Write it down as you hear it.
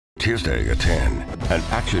Tuesday at 10. An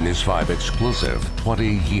Action News 5 exclusive,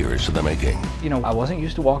 20 years in the making. You know, I wasn't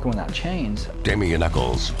used to walking without chains. Damien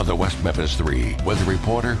Echols of the West Memphis 3 was a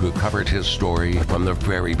reporter who covered his story from the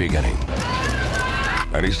very beginning.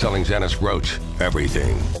 And he's telling Janice Roach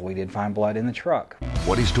everything. We did find blood in the truck.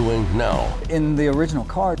 What he's doing now. In the original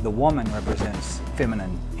card, the woman represents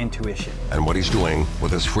feminine intuition. And what he's doing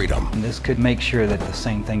with his freedom. And this could make sure that the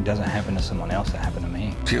same thing doesn't happen to someone else that happened to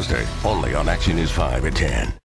me. Tuesday, only on Action News 5 at 10.